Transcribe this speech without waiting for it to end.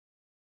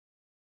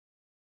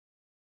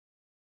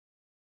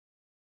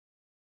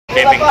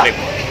caving trip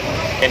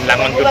in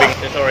Langon Tubing.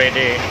 Is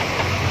already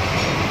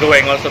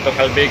going also to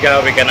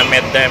Calbiga. We're gonna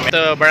meet them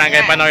to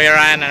Barangay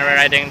Panoyaran and we're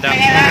riding down.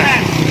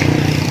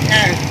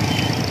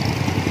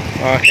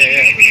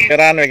 Okay,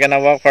 we're gonna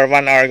walk for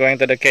 1 hour going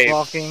to the cave.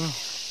 Walking,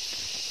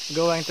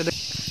 going to the,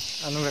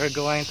 and we're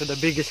going to the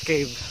biggest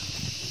cave.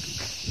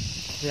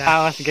 Yeah,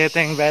 now it's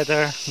getting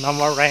better. No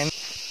more rain.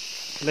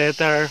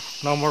 Later,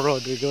 no more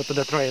road. We go to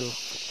the trail.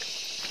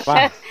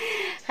 Wow.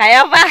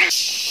 Kaya pa.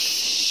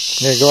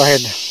 Yeah, go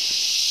ahead.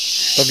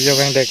 The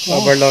viewing deck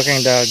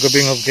overlooking the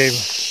Gubingov Cave.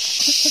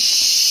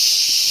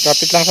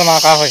 Kapit lang sa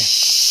mga kahoy.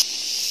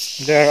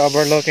 They're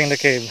overlooking the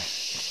cave.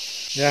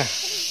 Yeah,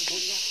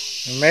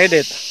 we made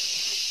it.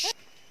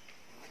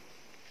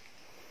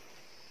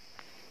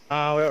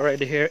 We're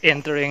already here,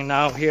 entering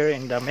now here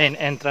in the main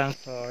entrance.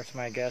 So it's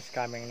my guest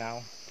coming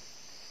now.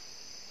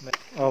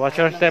 Oh, watch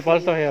your step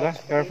also here, huh?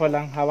 Careful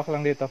lang, hawak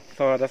lang dito.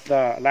 So that's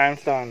the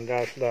limestone,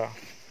 that's the...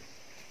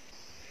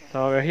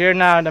 So we're here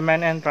now, the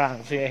main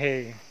entrance.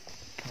 Hey,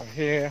 we're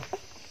here.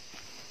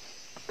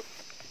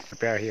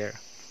 Prepare here.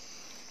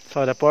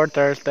 So the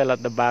porter still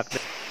at the back.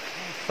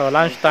 So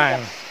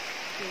lunchtime.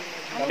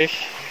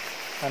 Fish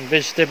and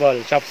vegetable,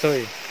 chop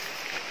suey.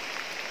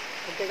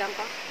 Okay lang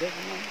ka?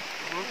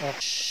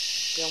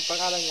 Yung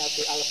pangalan niya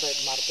si Alfred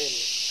Martel.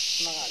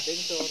 Mga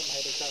adventure,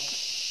 mahilig siyang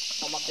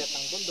umakyat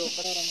ng bundok,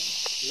 parang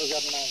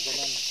lugar na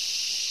ganun.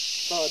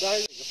 So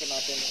dahil gusto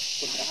natin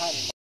puntahan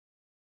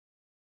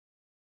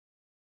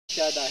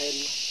siya dahil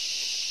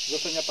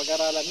gusto niya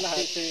pag-aralan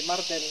lahat. Si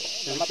Martel,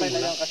 namatay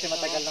na yan kasi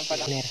matagal ng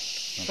panahon.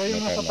 So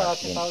yung nasa taas,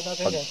 yung tawag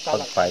natin yan,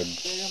 stalagmite.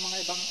 Yung mga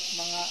ibang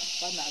mga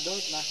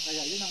adult na, kaya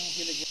yun ang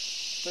hilig.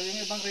 So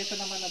yung ibang reason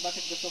naman na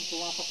bakit gustong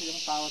pumasok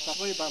yung tao sa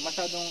iba,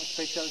 masyadong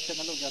special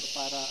siya na lugar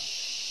para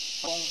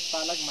kung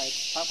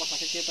stalagmite, tapos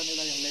nakikita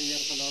nila yung layer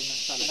sa loob ng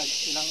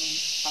stalagmite. Ilang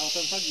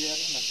thousands of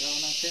years,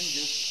 nagkaroon ng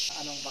changes,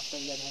 anong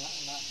bacteria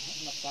na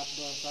trap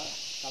doon sa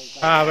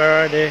stalagmite. We're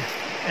already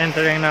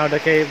entering now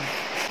the cave.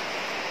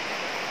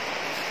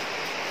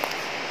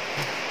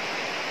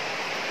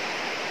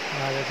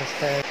 There's a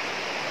stair.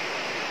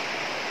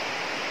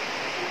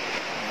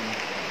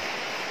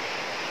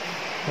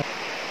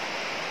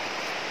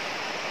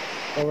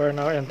 So we're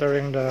now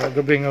entering the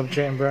Gubingov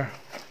chamber.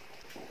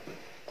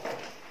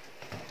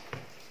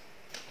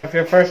 If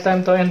your first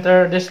time to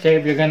enter this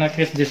cave, you're gonna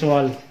kiss this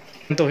wall.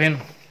 Pintuhin.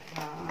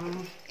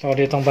 So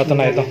ditong bato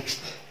na ito.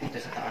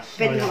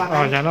 Pwede mo ba?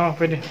 Oh, yan o.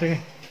 Pwede.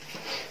 Sige.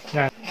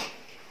 Yan.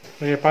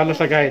 Sige, follow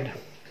sa guide.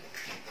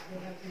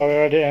 So we're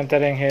already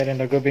entering here in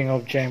the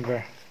Gubingov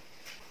chamber.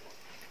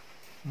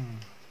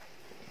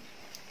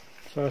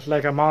 So it's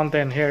like a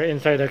mountain here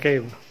inside the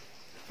cave.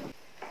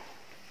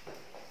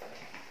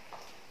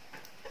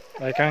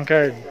 I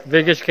conquered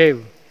biggest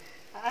cave.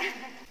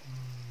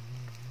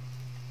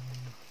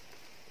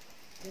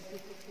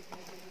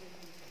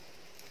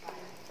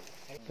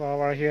 So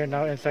we're here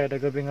now inside the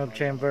Gubingov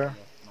chamber.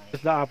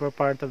 It's the upper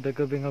part of the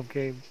Gubingov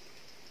cave.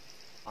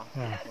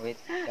 Yeah. With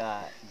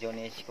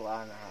Johnny's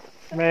Kuana.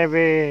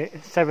 Maybe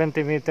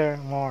 70 meter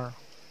more.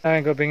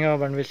 I'm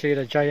Gubingov and we see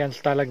the giant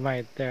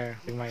stalagmite there.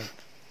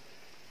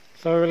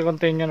 So we will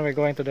continue and we're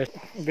going to the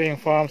being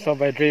formed so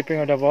by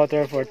dripping of the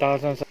water for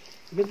thousands of...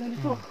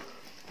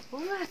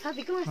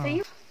 Sabi ko sa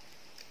iyo.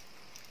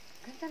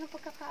 Ganda ng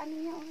pagkakaano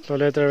niya. So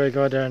later we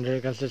go there and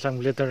you can see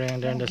some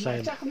glittering there on the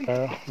side.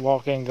 We're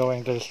walking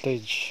going to the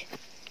stage.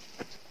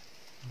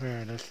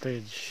 Where the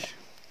stage?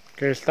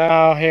 Okay, start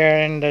now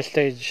here in the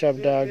stage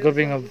of the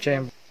Gubingov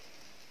chamber.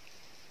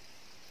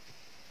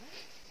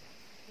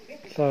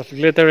 So it's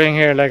glittering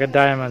here like a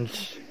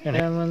diamonds. And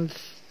diamonds.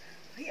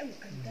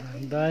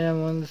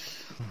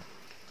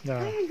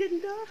 Yeah.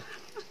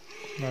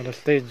 Now the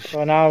stage.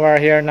 So now we're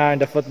here now in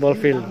the football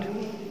field.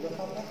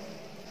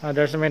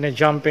 There's many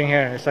jumping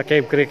here. It's a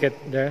cave cricket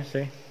there,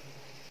 see?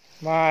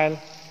 Smile.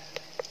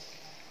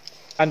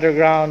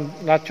 Underground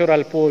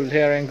natural pool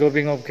here in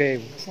Gubingov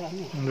cave.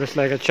 And there's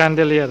like a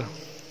chandelier.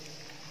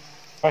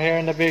 We're here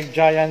in the big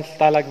giant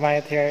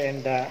stalagmite here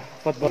in the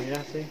football.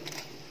 Yeah, see?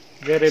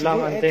 Very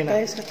long antenna.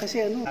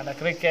 And the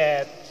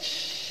cricket.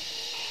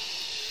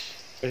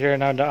 We're here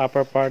now the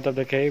upper part of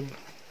the cave.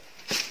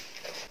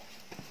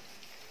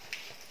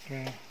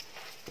 Okay.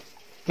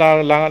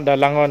 Now the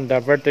langon, the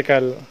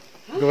vertical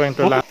going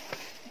to land.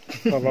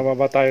 So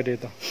bababa tayo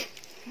dito.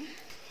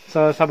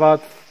 So it's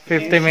about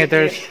 50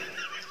 meters.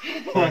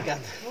 Oh my God.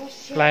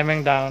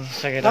 Climbing down.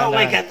 Sige, Oh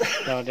my God.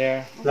 So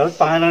there. Lawat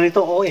pangalan nito,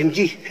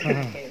 OMG.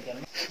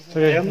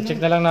 Sige, check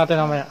na lang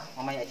natin mamaya.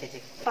 Mamaya check.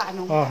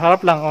 Paano? Oh,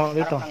 harap lang. Oh,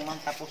 dito.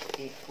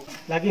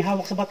 Laging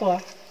hawak sa bato, ha?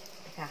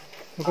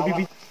 Huwag ka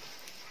bibit.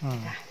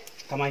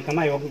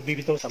 Kamay-kamay, huwag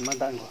bibitaw sa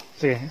mandaan ko.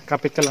 Sige,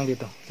 kapit ka lang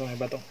dito. Ito may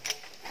bato.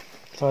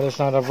 So this is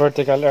not a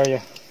vertical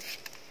area.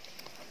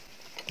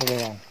 Sige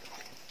yan.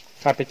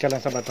 Kapit ka lang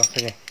sa bato.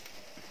 Sige.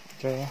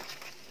 Okay.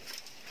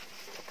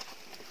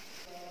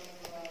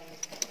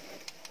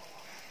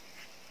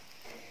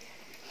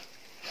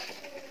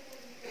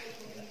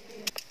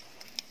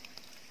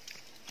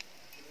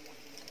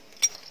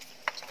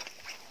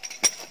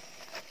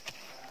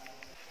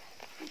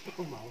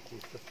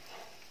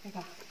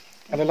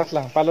 Relax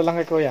lang, palo lang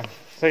kay kuya.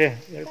 Sige,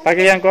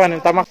 tagihan ko yung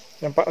tamak.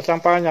 Yung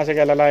paa niya,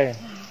 sige, lalayin.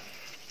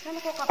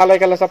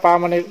 Alay ka lang sa paa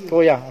mo ni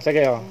kuya.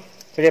 Sige, oh.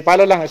 Sige,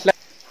 palo lang.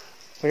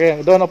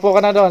 Sige, doon, upo ka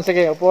na doon.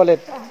 Sige, upo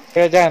ulit.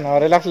 Sige, dyan, oh,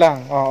 relax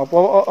lang. Oh,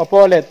 upo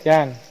ulit,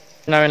 yan.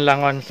 Now in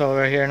Langon, so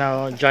we're here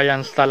now,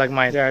 giant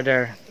stalagmite. They are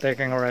there,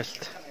 taking a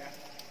rest.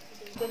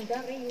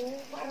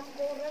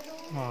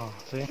 Oh,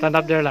 so stand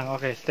up there lang.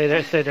 Okay, stay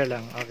there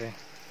lang. Okay.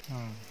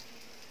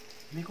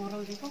 May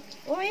coral dito?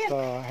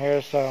 So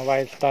here's a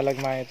white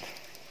stalagmite.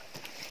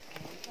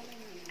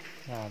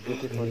 Yeah,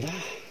 beautiful.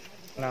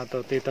 Now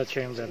to Tita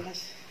Chamber.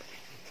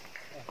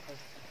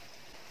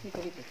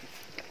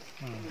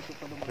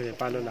 Okay,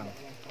 palo lang.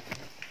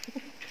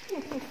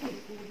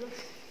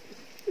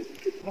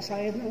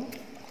 Kasayad na, oh.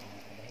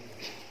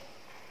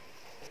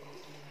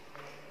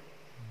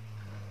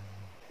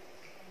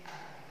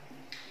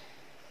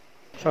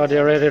 So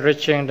they're already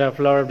reaching the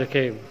floor of the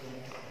cave.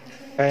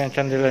 Ayan,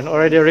 chandelier.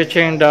 Already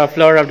reaching the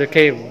floor of the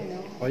cave.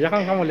 Oh,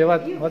 yakang kamuli.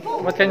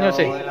 What can you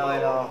say?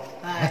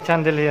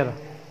 Chandelier.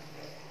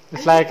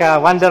 It's like a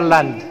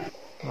wonderland.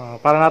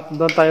 Oh, para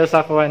doon tayo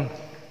sa kuwan.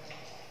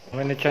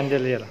 Mini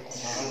chandelier.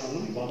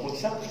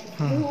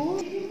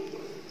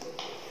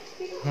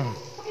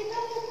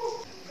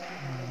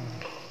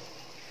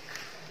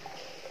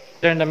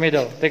 There in the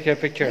middle. Take your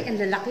picture.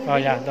 Oh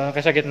yeah, doon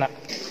ka sa gitna.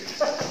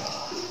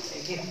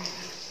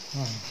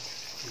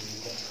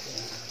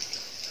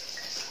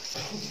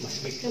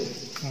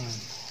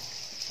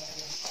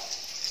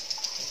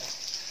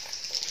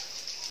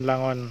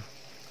 Langon.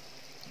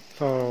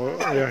 So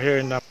we are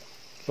here in the.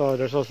 So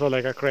there's also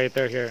like a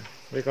crater here.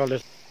 We call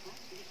this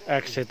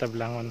exit of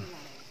Langon.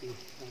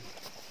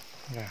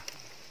 Yeah.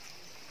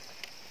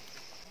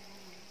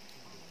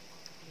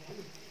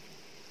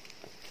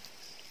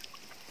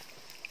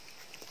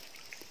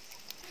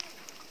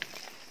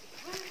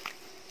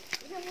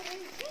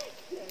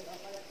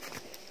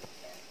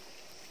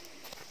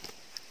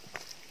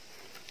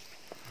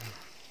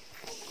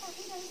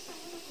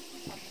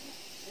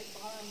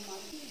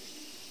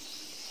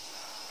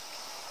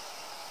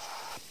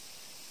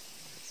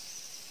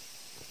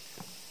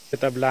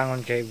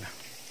 Langon Cave.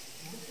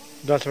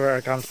 That's where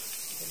I come.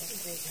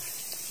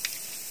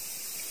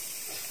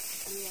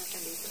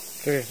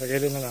 Sige, sa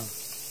gilid na lang.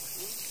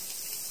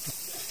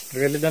 Sa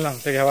gilid na lang.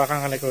 Sige,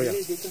 hawakan ka ni kuya.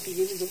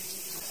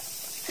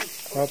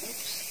 Oops.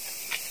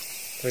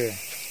 Sige.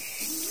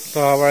 So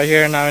we're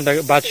here now in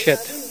the bat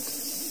shit.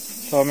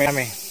 So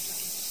Miami.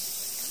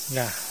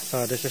 Yeah.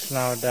 So this is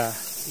now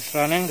it's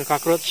running, the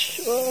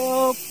cockroach.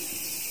 Oh.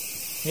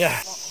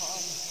 Yeah.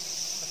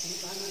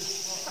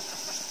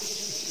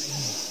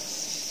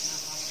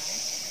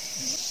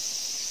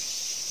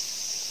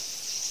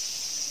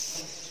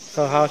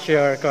 So how's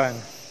your going?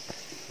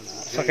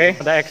 It's okay?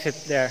 The exit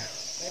there.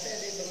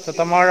 So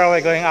tomorrow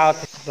we're going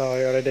out. So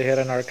we're already here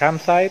in our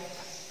campsite.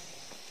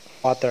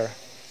 Water.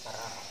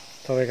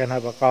 So we can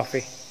have a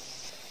coffee.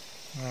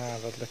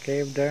 Got the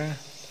cave there.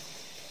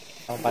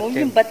 Bat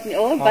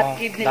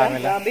cave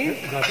nila.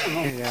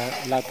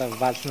 Yeah, a lot of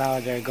bats now.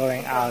 They're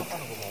going out.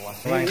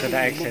 Going to the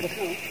exit.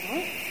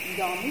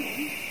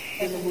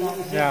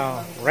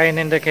 Yeah, rain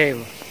in the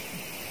cave.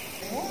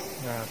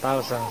 Yeah,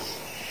 thousands.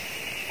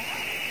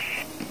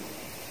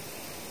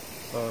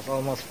 So it's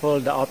almost full,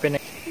 the opening.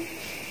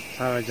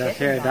 So just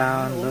here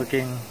down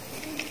looking.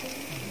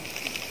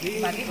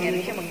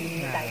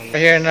 We're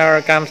here in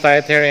our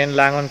campsite here in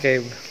Langon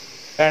Cave.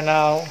 We're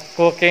now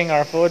cooking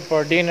our food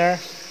for dinner.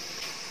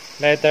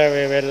 Later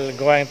we will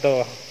going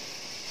to.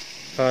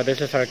 So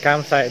this is our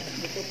campsite.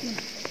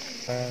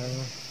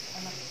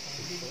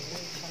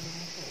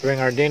 Doing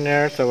our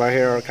dinner. So we're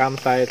here at our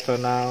campsite. So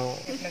now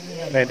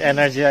need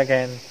energy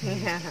again.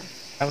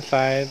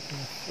 Campsite,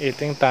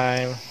 eating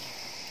time.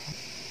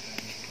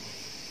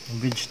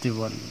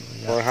 Vegetable.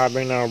 Yeah. We're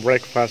having our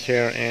breakfast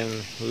here in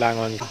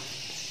Langon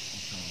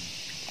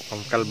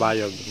from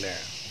Calbayog there.